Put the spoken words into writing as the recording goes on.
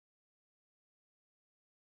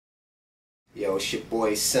Yo, it's your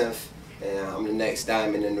boy Synth, and I'm the next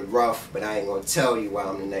diamond in the rough, but I ain't gonna tell you why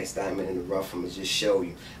I'm the next diamond in the rough. I'm gonna just show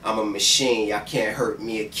you. I'm a machine, y'all can't hurt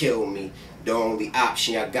me or kill me. The only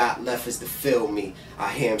option y'all got left is to feel me.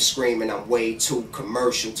 I hear him screaming, I'm way too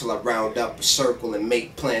commercial, till I round up a circle and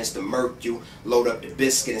make plans to murk you. Load up the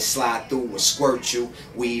biscuit and slide through and squirt you.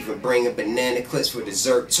 We even bring a banana clips for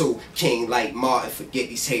dessert too. King like Martin, forget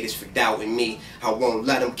these haters for doubting me. I won't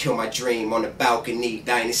let them kill my dream on the balcony.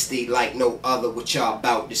 Dynasty like no other, what y'all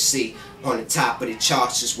about to see. On the top of the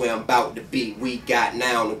charts is where I'm about to be. We got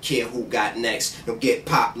now, don't care who got next. Don't get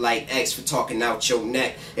popped like X for talking out your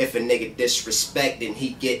neck. If a nigga disrespect, then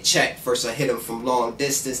he get checked. First I hit him from long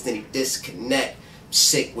distance, then he disconnect.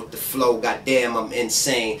 Sick with the flow, goddamn I'm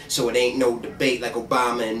insane. So it ain't no debate like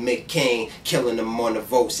Obama and McCain. Killing them on the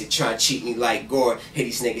votes, they try to cheat me like Gore. Hey,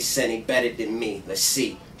 these niggas said they better than me, let's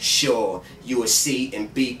see. Sure, you a C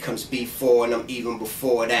and B comes before, and I'm even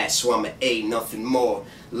before that, so I'm an A, nothing more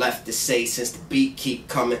left to say. Since the beat keep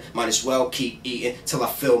coming, might as well keep eating till I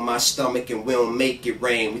fill my stomach and we don't make it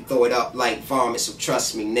rain. We throw it up like vomit, so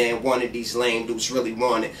trust me, man, one of these lame dudes really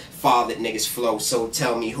want it. Fathered niggas flow, so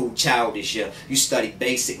tell me who childish ya. You study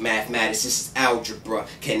basic mathematics, this is algebra.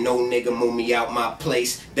 Can no nigga move me out my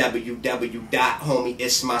place? www. Homie,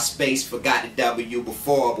 it's my space. Forgot the W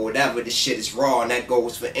before, but whatever, this shit is raw, and that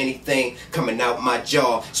goes for anything coming out my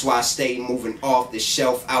jaw. So I stay moving off the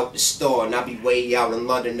shelf, out the store, and I be way out in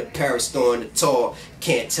London to Paris doing the tour.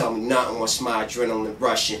 Can't tell me nothing once my adrenaline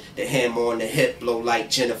rushing. The hammer on the hip blow like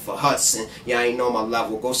Jennifer Hudson. Y'all ain't on my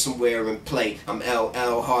level, go somewhere and play. I'm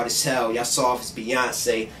LL, hard as hell. Y'all saw if it's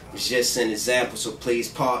Beyonce. It's just an example, so please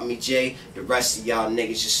pardon me, Jay. The rest of y'all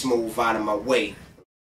niggas just move out of my way.